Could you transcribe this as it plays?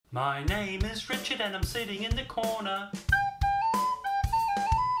My name is Richard and I'm sitting in the corner.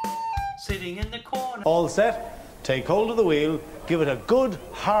 Sitting in the corner. All set. Take hold of the wheel. Give it a good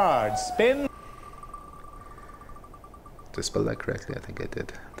hard spin. Did I spell that correctly? I think I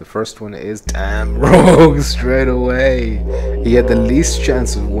did. The first one is damn rogue straight away. He had the least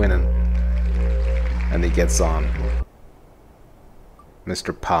chance of winning. And he gets on.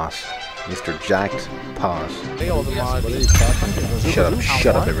 Mr. Pot. Mr. Jacked Pot.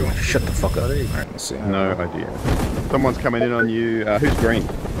 Shut up everyone. Shut the fuck up. Alright, let's see. No idea. Someone's coming in on you. Who's green?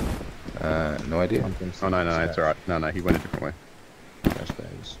 No idea. Oh no, it's alright. No, he went a different way.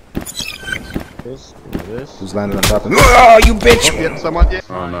 This. Who's landed on top of me? Oh, you bitch! Oh, someone, yeah.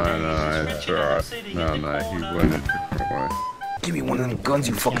 Oh no, it's alright. No, he went a different way. Give me one of them guns,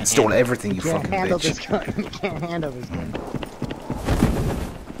 you fucking stole everything, you fucking bitch. This gun. You can't handle this gun.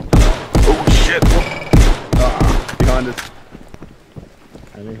 Oh shit! Behind us.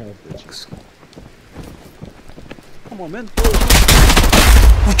 I need help, bitch. Come on, man.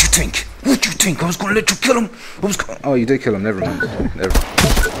 What you think? What you think? I was gonna let you kill him? Oh, you did kill him, never mind. Never.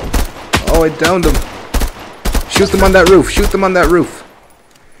 Oh, I downed him. Shoot them on that roof. Shoot them on that roof.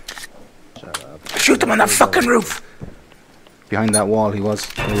 Shut up. Shoot them on that fucking roof. Behind that wall, he was.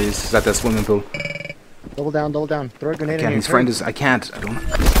 He's at that swimming pool. Double down. Throw a grenade in here. His friend is. I can't. I don't.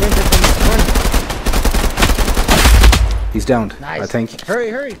 He's downed. Nice. I think.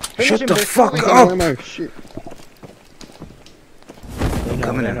 Hurry. Shut the fuck up. Shit. I'm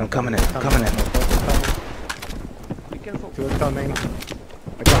coming in. Be careful. Two are coming. I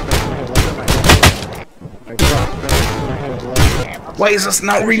dropped it in my head. Why is this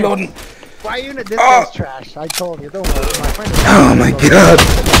not reloading? Why unit? This guy's trash. I told you. Don't worry. My friend is Oh my god.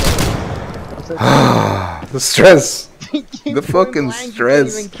 The stress. The fucking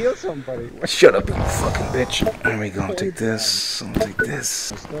stress. Even kill somebody. Shut up, you fucking bitch. There we go. Take this. I'll take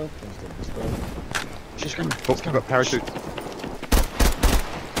this. She's coming. Oh, I've got parachutes.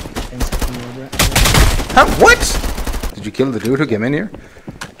 Huh? What? Did you kill the dude who came in here?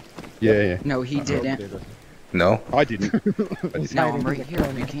 Yeah. No, he didn't. No. I didn't. No, I'm right here.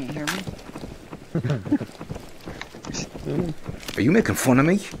 You can't hear me? Are you making fun of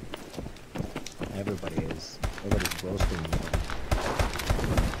me? Everybody is. Everybody's roasting me.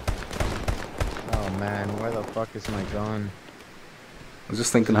 Oh man, where the fuck is my gun? I was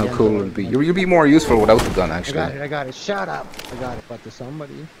just thinking how cool it would be. You'd be more useful without the gun, actually. I got it. Shut up. I got it. But to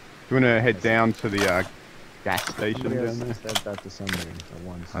somebody. Do you want to head down to the gas station down there? Said that to somebody at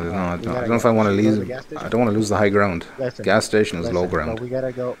once. I don't know. I don't know if I want to lose. I don't want to lose the high ground. Gas station is low ground. But we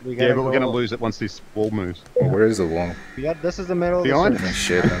gotta go. Yeah, but we're gonna lose it once this wall moves. Well, where is the wall? This is the middle. Behind? Of the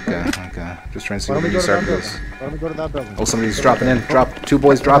Shit. Okay. Just trying to see Why where don't we these go to that circles. building? Why don't we go to that building? Oh, somebody's dropping in. Two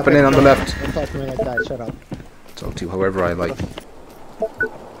boys dropping in on the left. Don't talk to me like that. Shut up. Talk to you however I like.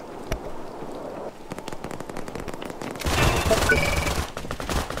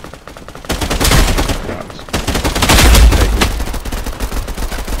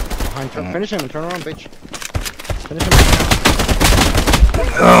 Finish him and turn around, bitch. Finish him.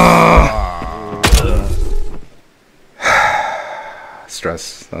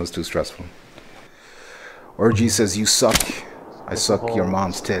 Stress. That was too stressful. Orgy says you suck. I suck your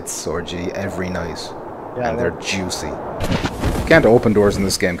mom's tits, Orgy, every night. Yeah, and they're juicy. You can't open doors in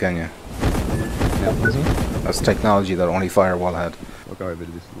this game, can you? That's technology that only Firewall had. I'll go over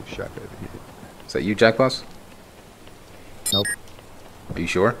to this little shack over here. Is that you, Jack Boss? Nope. Are you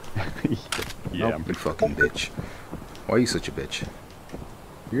sure? Yeah. Nope. You fucking bitch. Why are you such a bitch?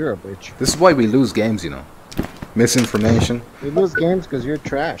 You're a bitch. This is why we lose games, you know. Misinformation. We lose games because you're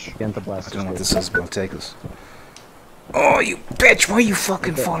trash. Get the blast. I don't know what this is, but I'll take us. Oh, you bitch! Why are you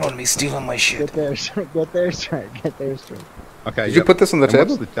fucking following me, stealing my shit? Get there straight. Get there straight. Okay. Did you put this on the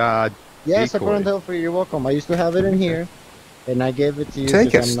table? Yes, I put it on the table for you. You're welcome. I used to have it in here, and I gave it to you.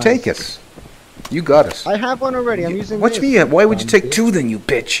 Take it. You got it. I have one already. I'm using Watch this. me. Why would you take two then, you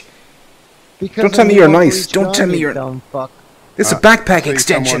bitch? Because Don't tell me you're nice. Don't tell me you're... dumb fuck. It's a backpack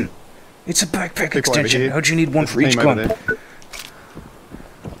extension. It's a backpack extension. How'd you need one for each gun?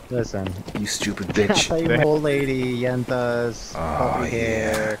 Listen. You stupid bitch. You old lady, yentas, puffy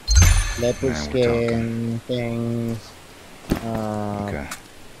hair, leopard skin, things. Okay.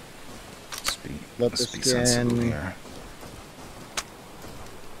 Let's be sensible here.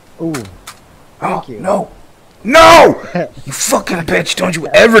 Ooh. Thank you. No! No! You fucking bitch! Don't you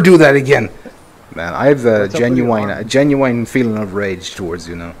ever do that again! Man, I have a genuine feeling of rage towards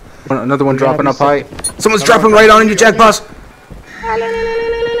you now. Another one dropping up high. Someone's dropping right on you, Jack Boss!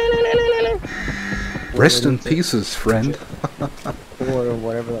 Rest in pieces, friend. Or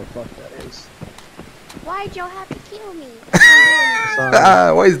whatever the fuck that is. Why'd you have to kill me.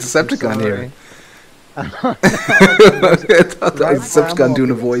 Why is Decepticon here? I thought that was Decepticon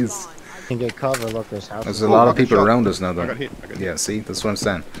doing a voice. Can get cover. Look, there's houses. There's a lot of people around us now, I though. got hit. Yeah, see, that's what I'm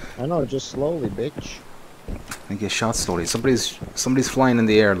saying. I know, just slowly, bitch. I get shot slowly. Somebody's flying in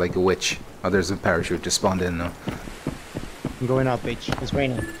the air like a witch. Oh, there's a parachute just spawned in now. I'm going up, bitch. It's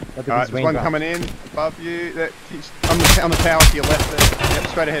raining. Look at Alright, this there's one raindrop. coming in above you. He's on the tower to your left there. Yep,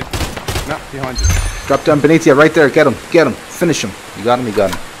 straight ahead. No, behind you. Drop down beneath you, right there. Get him. Get him. Finish him. You got him. You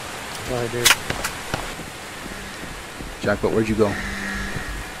got him. Oh, I did. Jackpot, where'd you go?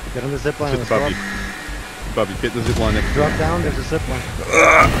 Get on the zip line. Just above you. Above you. Hit the zip line next. Drop down. There's a zip line.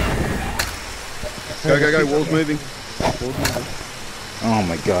 Go, go, go. Wall's moving. Oh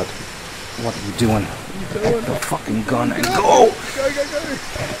my god. What are you doing? Get the fucking gun and go! Go, go, go.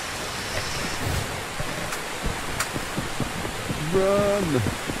 Run.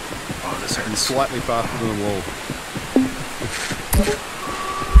 Oh, this hurts. Slightly faster than the wall.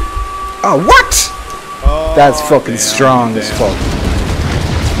 Oh, what? Oh, That's fucking damn, strong as fuck.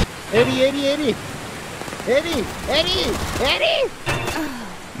 80, 80, 80! 80! 80! 80!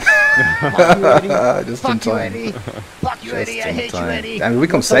 Just in Fuck you, time. Eddie! Fuck you, Just Eddie! I in hate you, time. Eddie! And we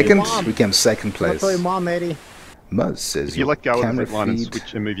come Don't tell your second? mom. We came second Don't place. tell your mom, Eddie. Muzz says If you let go of the camera zip line and feed.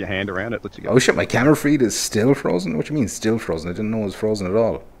 switch and move your hand around, it lets you go. Oh shit, my camera feed is still frozen? What do you mean still frozen? I didn't know it was frozen at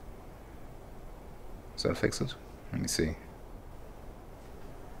all. Does that fix it? Let me see.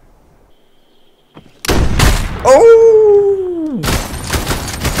 Oh!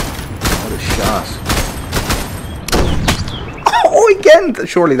 What a shot. Oh, again!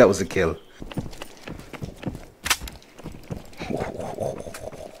 Surely that was a kill.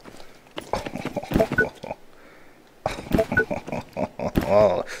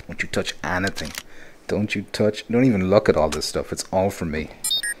 Oh, don't you touch anything. Don't you touch. Don't even look at all this stuff. It's all for me.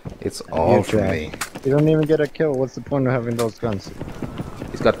 It's all for me. You don't even get a kill. What's the point of having those guns?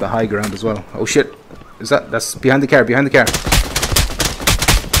 He's got the high ground as well. Oh shit. Is that's behind the car, behind the car.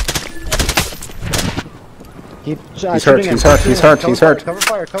 Keep He's hurt, he's hurt, he's hurt, he's hurt. Cover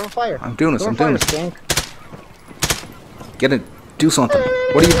fire, cover fire. I'm doing this, I'm doing this. Skank. Get it. Do something.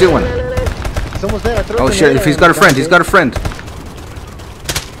 What are you doing? It's almost there. I threw Oh a shit, grenade if he's at got a him. friend, he's got a friend. I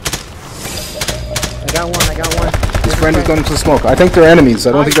got one, I got one. His friend is going into the smoke. I think they're enemies.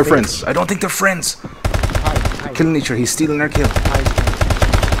 I don't think they're friends. I don't think they're friends. Hide. Killing each other. He's stealing our kill.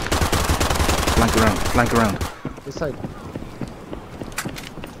 Flank around, flank around. This side.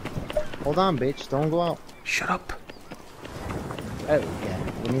 Hold on, bitch. Don't go out. Shut up. Oh, yeah.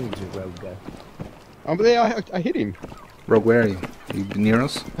 We need you, rogue guy. Oh, but there, I hit him. Rogue, where are you? Are you near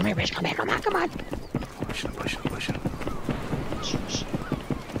us? Come here, bitch. Come here. Come on. Come on. Pushing, pushing, pushing.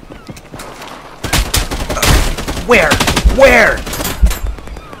 Where? Where?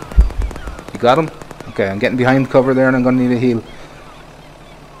 You got him? Okay, I'm getting behind cover there and I'm gonna need a heal.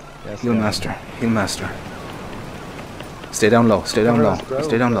 Yes, Heal master. Heal master. Stay down low. Stay down low.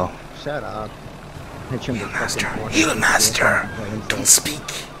 Stay down low. Shut up. Heal master. Heal master. Don't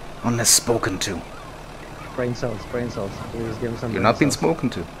speak unless spoken to. Brain cells, brain cells. Please give him some. You're not being spoken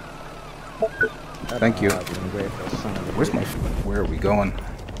to. Thank you. Where's Where's my... Where are we going?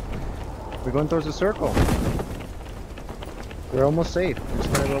 We're going towards the circle. We're almost safe. We're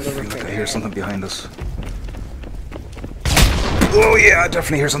just gonna go a I feel little like I bit. hear something behind us. Oh yeah, I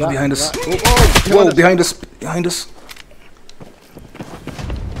definitely hear something behind us. Whoa, behind us. Behind us.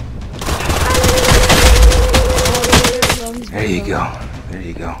 There you go. There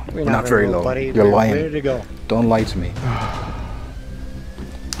you go. We're not very low. You're lying. Ready to go. Don't lie to me.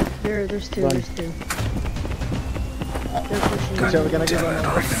 There's two. Run. There's two. They're pushing. God So we're gonna get damn run it, over.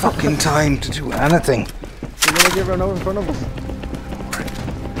 our fucking time to do anything. We're gonna get run over in front of us.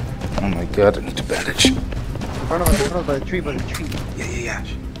 Oh my god, I need to bandage. In front of us, in front of us, by the tree, by the tree. Yeah.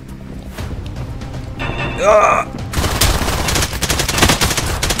 Ah!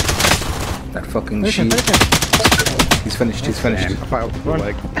 That fucking Finish him, sheep. finish him. He's finished, he's finished. Damn, I failed the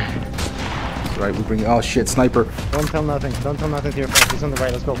leg. Right, we bring. Oh shit, sniper. Don't tell nothing. Don't tell nothing to your friend. He's on the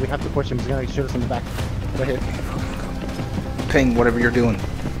right. Let's go. We have to push him. He's gonna shoot us in the back. Go ahead. Ping, whatever you're doing.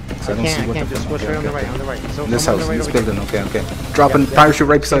 So I don't see I what can't the just fuck. push right on the right, on the right. So This come on house, the right this over building. Okay. Dropping Yeah. parachute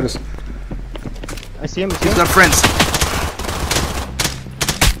right beside us. here. I see him. I see He's him. got friends.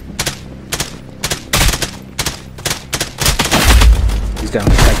 He's down.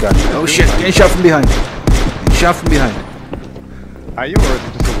 Thank God. Oh shit! Getting shot from behind. Getting shot from behind. Are you, or is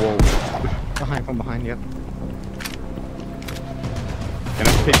it just a wall? Behind, from behind. Yep. Can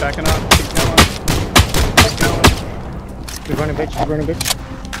I keep backing up? Keep going. Keep going. We're running, bitch. We're running, bitch.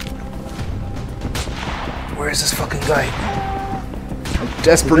 Where is this fucking guy? I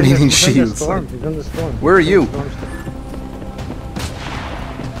desperately need shields. He's in the storm. Where are you?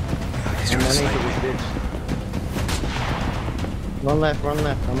 Run left, run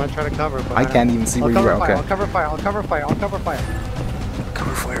left. I'm gonna try to cover. But I can't even see where you are. Okay. I'll cover fire. I'll cover fire. I'll cover fire.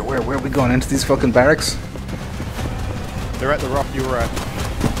 Cover fire. Where are we going? Into these fucking barracks? They're at the rock you were at.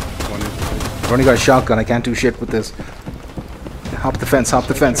 I've only got a shotgun. I can't do shit with this. Hop the fence. Hop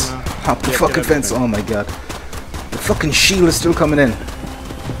the fence. Hop the fucking fence. Oh my god. The fucking shield is still coming in.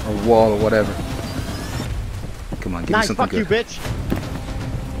 Or wall or whatever. Come on, give me something good. Fuck you, bitch.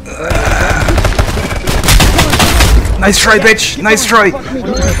 Nice try, bitch. Nice try. Fuck me.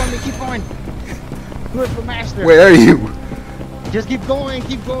 Don't worry about me. Keep going. Do it for master. Where are you? Just keep going.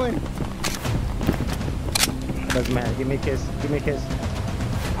 Keep going. Doesn't matter. Give me a kiss. Give me a kiss.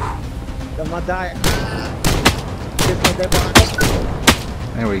 Come on, die. Kiss my dead body.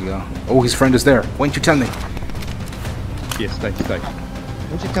 There we go. Oh, his friend is there. Why didn't you tell me? Yes, stay.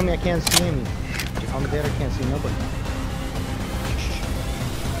 Don't you tell me I can't see him? If I'm dead, I can't see nobody.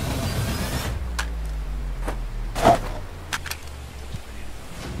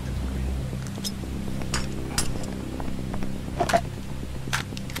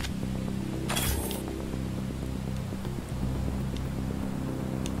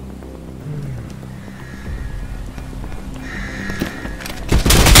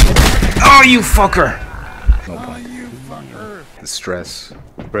 Oh, you fucker! No point. You fucker! The stress.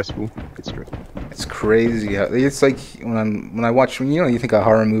 Stressful. It's stressful. It's crazy. It's like when I watch, you think of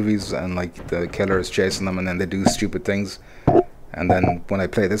horror movies and like the killer is chasing them and then they do stupid things. And then when I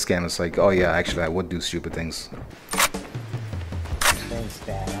play this game, it's like, oh yeah, actually I would do stupid things. Thanks,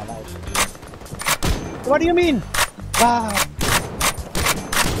 Dad. I like it. What do you mean? Wow.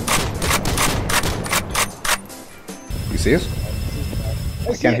 You see it?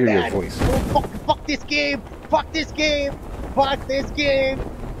 I can't hear your voice. Oh, fuck this game! Fuck this game! Fuck this game!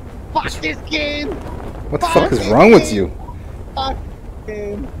 Fuck this game! What the fuck is wrong with you? Fuck this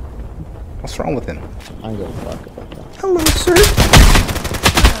game! What's wrong with him? I'm gonna fuck about that. Hello, sir.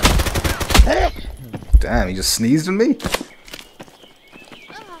 Damn, he just sneezed at me.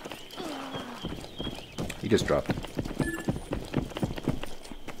 He just dropped it.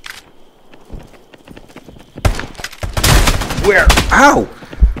 Where? Ow!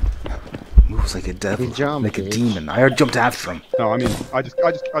 Moves like a devil, like a demon. I jumped after him. No, I mean, I just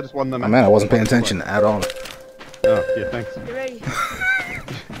won them. Oh man, I wasn't paying attention at all. Oh, yeah, thanks.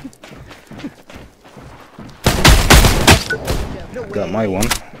 Got my one.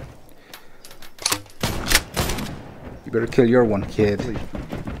 You better kill your one, kid.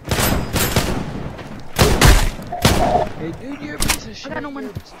 Hey dude, you're a piece of shit. I got no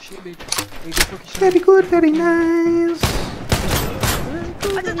one. Very good, very nice.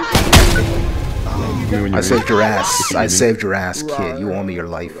 I saved your ass. I saved your ass, kid. You owe me your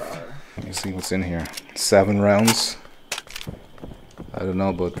life. Let me see what's in here. 7 rounds. I don't know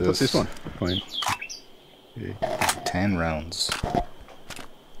about this. What's this one? Fine. Yeah. 10 rounds.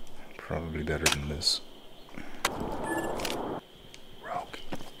 Probably better than this. Rogue.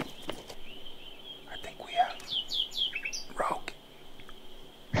 I think we have Rogue.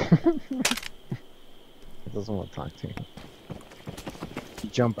 He doesn't want to talk to you. He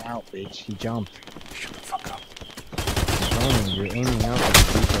jumped out, bitch. He jumped. Shut the fuck up. You're aiming out.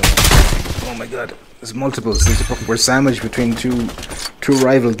 Oh my god. There's multiples. We're sandwiched between two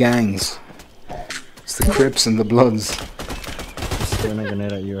rival gangs. It's the Crips and the Bloods. Just throwing a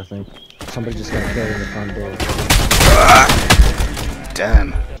grenade at you, I think. Somebody just got killed in the front door.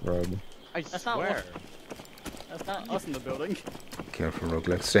 Damn. Rogue. I swear. That's not us in the building. Careful, Rogue.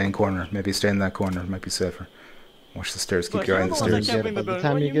 Let's stay in corner. Maybe stay in that corner. It might be safer. Watch the stairs. Keep your eye on the stairs. By the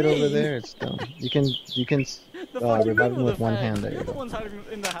time you get over there, it's done. You can revive him with one hand. There you go. One's hiding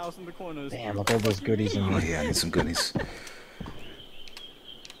in the house in the corners. Damn, look all those goodies in Oh there. yeah, I need some goodies.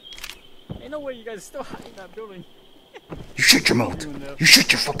 Ain't no way you guys are still hiding in that building. You shut your mouth. You shut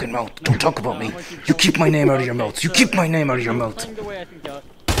your fucking mouth. Don't talk about me. You keep my name out of your mouth. You keep my name out of your mouth.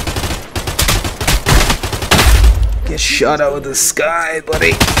 Get shot out of the sky,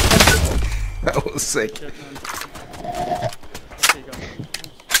 buddy. That was sick.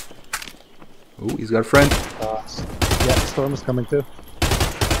 Oh, he's got a friend. Yeah, the storm is coming too.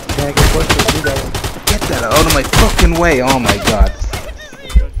 Can't get pushed with you guys. Get that out of my fucking way. Oh my god.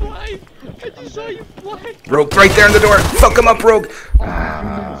 I just saw you fly. Rogue, right there in the door. Fuck him up, Rogue.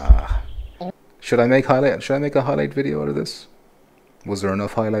 Should I make a highlight video out of this? Was there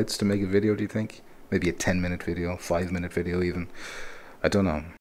enough highlights to make a video, do you think? Maybe a 10-minute video, 5-minute video even. I don't know.